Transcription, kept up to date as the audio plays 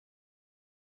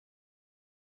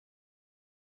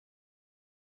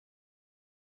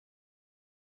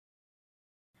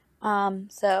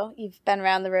So you've been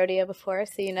around the rodeo before,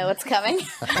 so you know what's coming.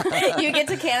 You get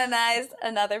to canonize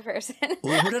another person.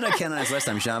 Well, who did I canonize last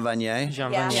time? Jean Vanier?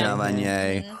 Jean Yeah. Vanier. Jean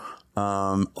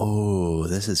Vanier. Oh,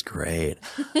 this is great.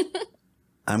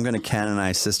 I'm going to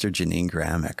canonize Sister Janine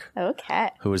Gramick, Okay.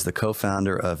 who is the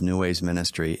co-founder of New Ways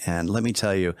Ministry. And let me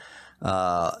tell you,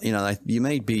 you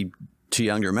may be too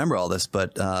young to remember all this,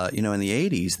 but, in the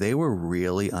 80s, they were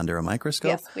really under a microscope.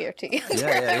 Yes, we are too young.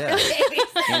 Yeah.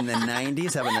 In the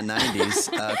 90s,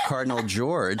 Cardinal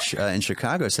George in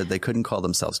Chicago said they couldn't call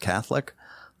themselves Catholic.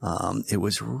 It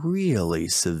was really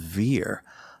severe.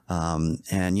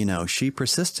 And she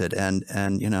persisted. And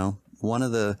one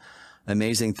of the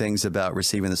amazing things about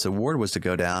receiving this award was to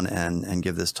go down and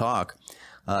give this talk,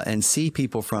 and see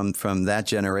people from that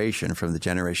generation, from the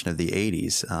generation of the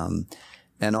 80s.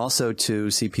 And also to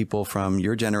see people from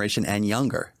your generation and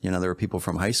younger. There were people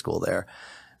from high school there.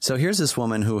 So here's this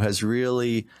woman who has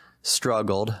really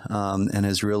struggled, and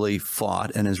has really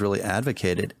fought and has really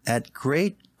advocated at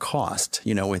great cost,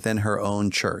 within her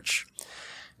own church.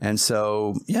 And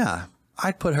so, yeah,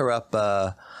 I'd put her up,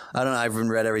 I don't know, I haven't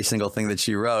read every single thing that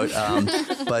she wrote,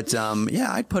 but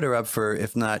I'd put her up for,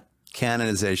 if not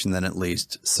canonization, then at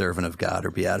least servant of God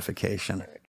or beatification.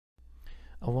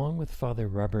 Along with Father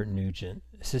Robert Nugent,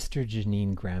 Sister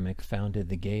Janine Gramick founded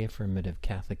the Gay Affirmative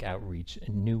Catholic Outreach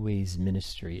and New Ways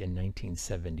Ministry in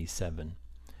 1977.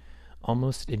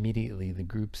 Almost immediately, the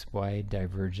group's wide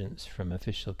divergence from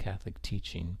official Catholic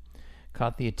teaching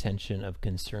caught the attention of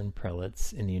concerned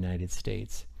prelates in the United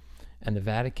States, and the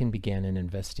Vatican began an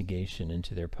investigation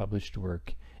into their published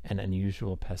work and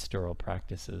unusual pastoral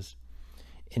practices.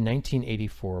 In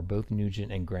 1984, both Nugent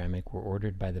and Gramick were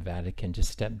ordered by the Vatican to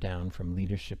step down from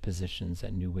leadership positions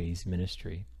at New Ways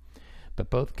Ministry, but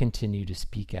both continue to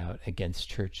speak out against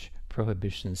church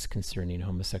prohibitions concerning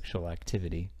homosexual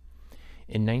activity.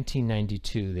 In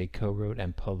 1992, they co-wrote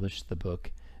and published the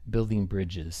book Building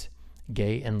Bridges: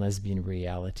 Gay and Lesbian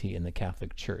Reality in the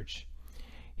Catholic Church.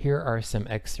 Here are some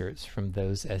excerpts from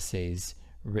those essays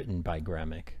written by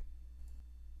Gramick.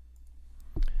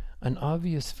 An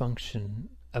obvious function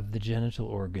of the genital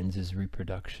organs is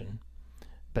reproduction,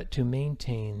 but to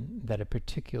maintain that a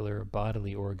particular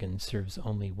bodily organ serves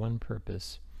only one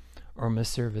purpose, or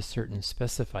must serve a certain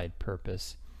specified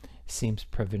purpose, seems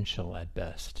provincial at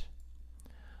best.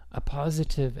 A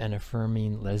positive and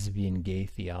affirming lesbian-gay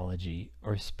theology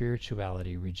or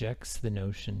spirituality rejects the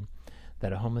notion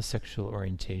that a homosexual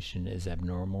orientation is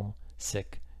abnormal,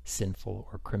 sick, sinful,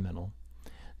 or criminal.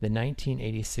 The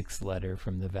 1986 letter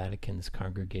from the Vatican's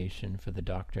Congregation for the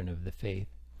Doctrine of the Faith,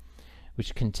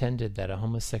 which contended that a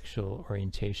homosexual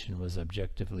orientation was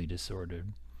objectively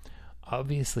disordered,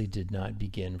 obviously did not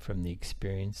begin from the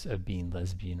experience of being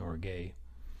lesbian or gay.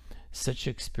 Such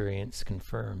experience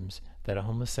confirms that a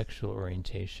homosexual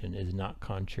orientation is not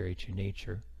contrary to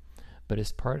nature, but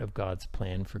is part of God's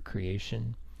plan for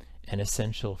creation and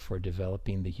essential for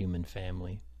developing the human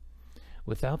family.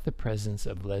 Without the presence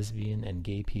of lesbian and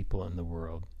gay people in the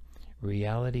world,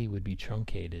 reality would be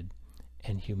truncated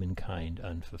and humankind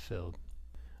unfulfilled.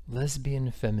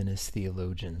 Lesbian feminist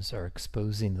theologians are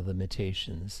exposing the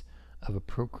limitations of a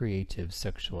procreative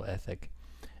sexual ethic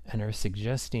and are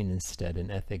suggesting instead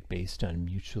an ethic based on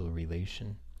mutual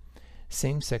relation.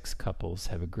 Same-sex couples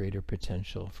have a greater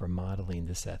potential for modeling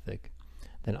this ethic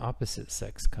than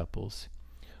opposite-sex couples,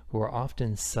 who are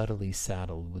often subtly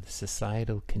saddled with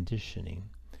societal conditioning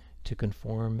to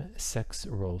conform sex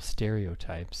role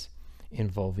stereotypes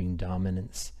involving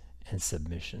dominance and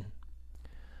submission.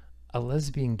 A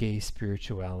lesbian-gay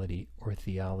spirituality or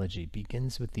theology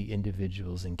begins with the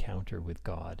individual's encounter with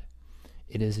God.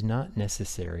 It is not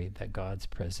necessary that God's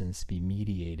presence be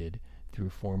mediated through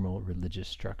formal religious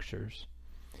structures.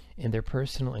 In their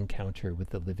personal encounter with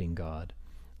the living God,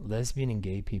 lesbian and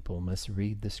gay people must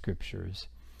read the scriptures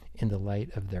in the light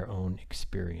of their own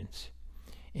experience.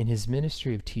 In his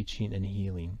ministry of teaching and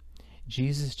healing,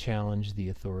 Jesus challenged the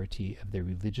authority of the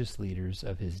religious leaders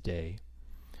of his day.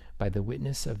 By the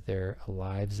witness of their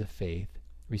lives of faith,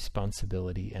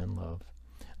 responsibility, and love,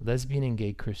 lesbian and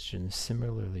gay Christians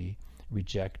similarly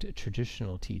reject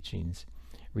traditional teachings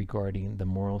regarding the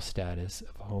moral status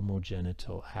of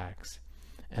homogenital acts,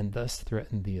 and thus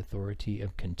threaten the authority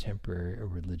of contemporary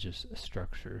religious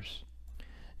structures.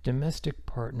 Domestic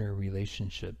partner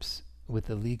relationships with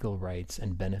the legal rights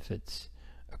and benefits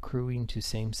accruing to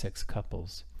same-sex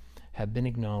couples have been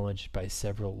acknowledged by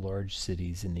several large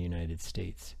cities in the United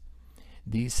States.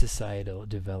 These societal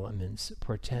developments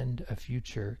portend a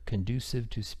future conducive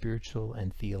to spiritual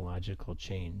and theological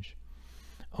change.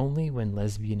 Only when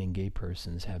lesbian and gay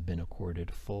persons have been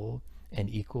accorded full and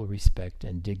equal respect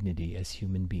and dignity as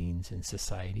human beings in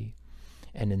society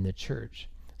and in the church,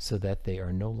 so that they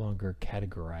are no longer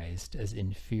categorized as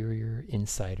inferior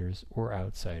insiders or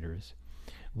outsiders,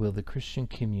 will the Christian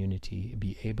community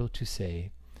be able to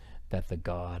say that the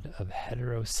God of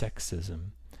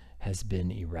heterosexism has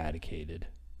been eradicated.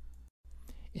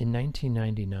 In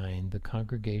 1999, the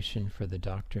Congregation for the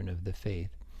Doctrine of the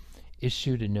Faith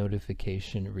issued a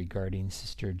notification regarding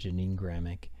Sister Janine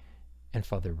Gramick and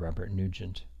Father Robert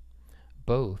Nugent.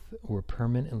 Both were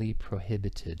permanently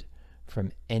prohibited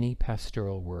from any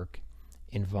pastoral work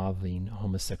involving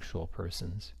homosexual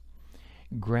persons.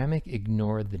 Gramick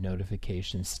ignored the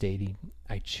notification, stating,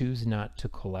 "I choose not to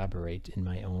collaborate in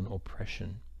my own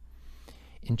oppression."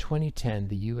 In 2010,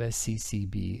 the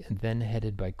USCCB, then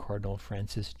headed by Cardinal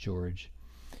Francis George,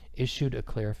 issued a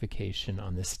clarification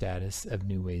on the status of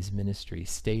New Way's ministry,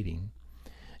 stating,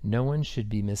 "No one should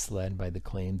be misled by the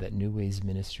claim that New Way's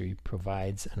ministry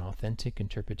provides an authentic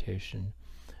interpretation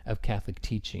of Catholic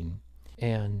teaching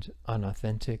and an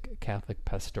authentic Catholic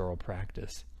pastoral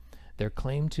practice. Their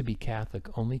claim to be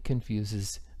Catholic only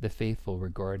confuses the faithful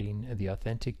regarding the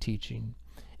authentic teaching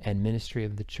and ministry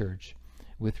of the Church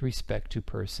with respect to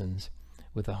persons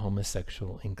with a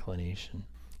homosexual inclination."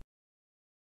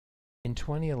 In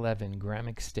 2011,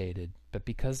 Gramick stated, "But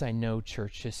because I know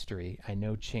church history, I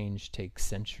know change takes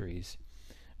centuries.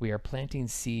 We are planting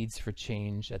seeds for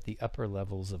change at the upper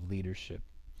levels of leadership."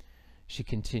 She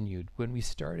continued, "When we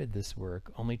started this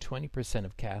work, only 20%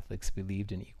 of Catholics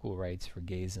believed in equal rights for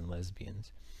gays and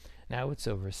lesbians. Now it's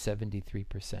over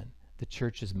 73%. The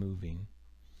church is moving."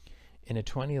 In a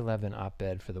 2011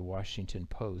 op-ed for the Washington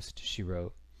Post, she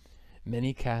wrote,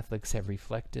 "Many Catholics have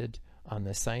reflected on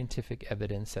the scientific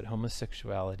evidence that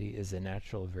homosexuality is a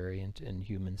natural variant in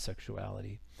human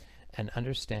sexuality, and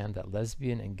understand that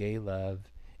lesbian and gay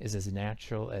love is as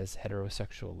natural as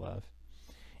heterosexual love.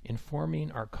 In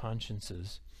forming our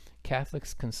consciences,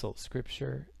 Catholics consult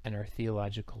Scripture and our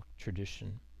theological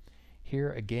tradition.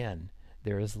 Here again,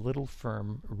 there is little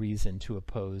firm reason to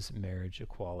oppose marriage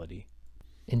equality."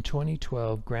 In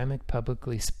 2012, Gramick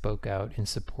publicly spoke out in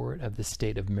support of the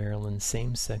state of Maryland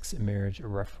same-sex marriage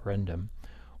referendum,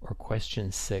 or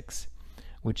Question 6,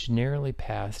 which narrowly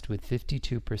passed with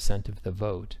 52% of the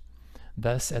vote,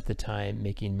 thus at the time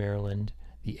making Maryland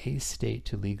the 8th state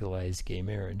to legalize gay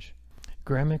marriage.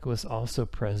 Gramick was also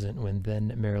present when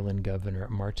then Maryland Governor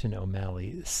Martin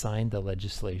O'Malley signed the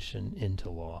legislation into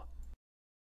law.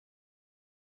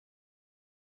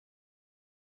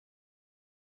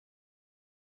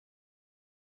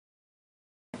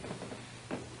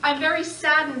 I'm very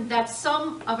saddened that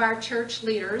some of our church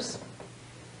leaders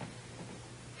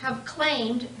have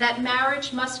claimed that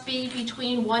marriage must be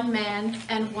between one man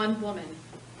and one woman,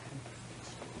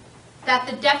 that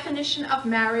the definition of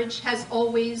marriage has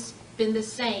always been the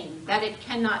same, that it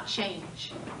cannot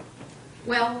change.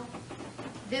 Well,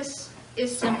 this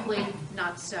is simply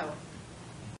not so.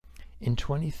 In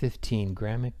 2015,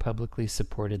 Gramick publicly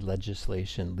supported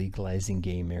legislation legalizing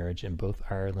gay marriage in both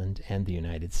Ireland and the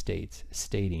United States,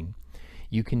 stating,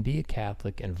 "You can be a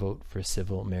Catholic and vote for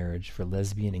civil marriage for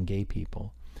lesbian and gay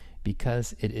people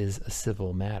because it is a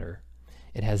civil matter.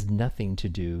 It has nothing to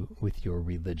do with your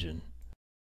religion."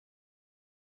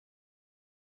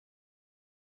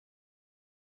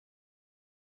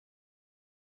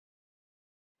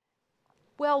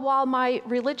 Well, while my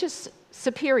religious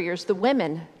superiors, the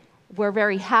women, were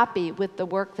very happy with the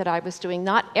work that I was doing,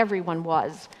 not everyone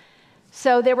was.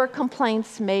 So there were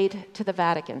complaints made to the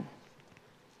Vatican.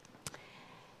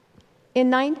 In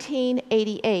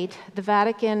 1988, the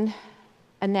Vatican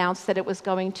announced that it was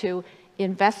going to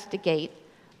investigate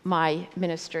my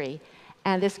ministry,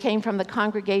 and this came from the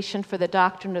Congregation for the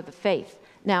Doctrine of the Faith.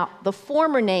 Now, the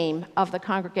former name of the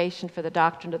Congregation for the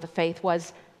Doctrine of the Faith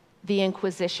was the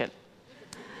Inquisition.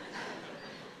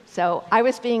 So I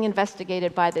was being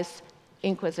investigated by this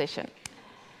Inquisition.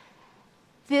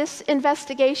 This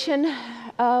investigation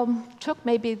took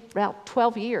maybe about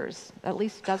 12 years, at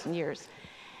least a dozen years.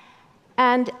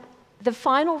 And the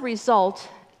final result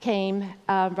came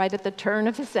right at the turn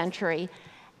of the century,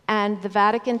 and the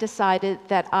Vatican decided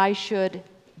that I should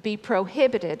be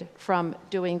prohibited from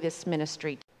doing this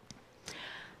ministry.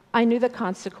 I knew the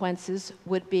consequences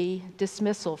would be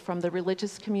dismissal from the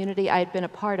religious community I had been a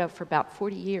part of for about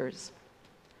 40 years.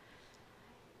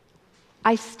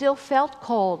 I still felt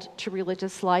called to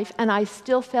religious life, and I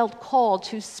still felt called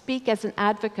to speak as an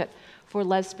advocate for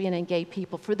lesbian and gay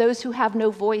people, for those who have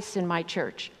no voice in my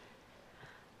church.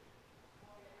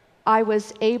 I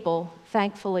was able,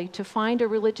 thankfully, to find a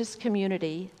religious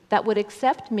community that would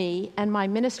accept me and my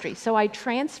ministry, so I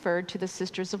transferred to the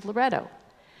Sisters of Loretto.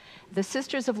 the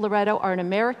Sisters of Loretto are an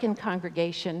American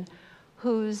congregation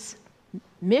whose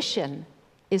mission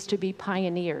is to be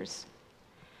pioneers.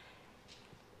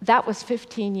 That was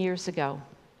 15 years ago.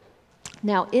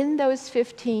 Now, in those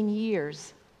 15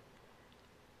 years,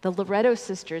 the Loretto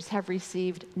Sisters have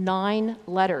received 9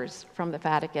 letters from the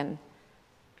Vatican,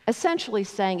 essentially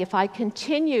saying, if I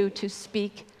continue to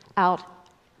speak out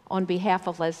on behalf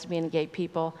of lesbian and gay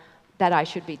people, that I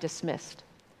should be dismissed.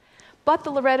 But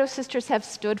the Loretto Sisters have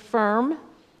stood firm,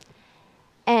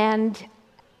 and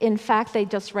in fact, they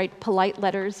just write polite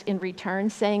letters in return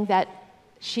saying that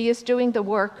she is doing the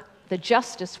work, the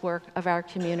justice work of our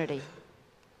community.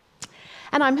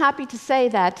 And I'm happy to say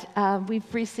that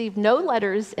we've received no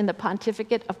letters in the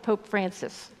pontificate of Pope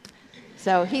Francis.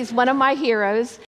 So he's one of my heroes.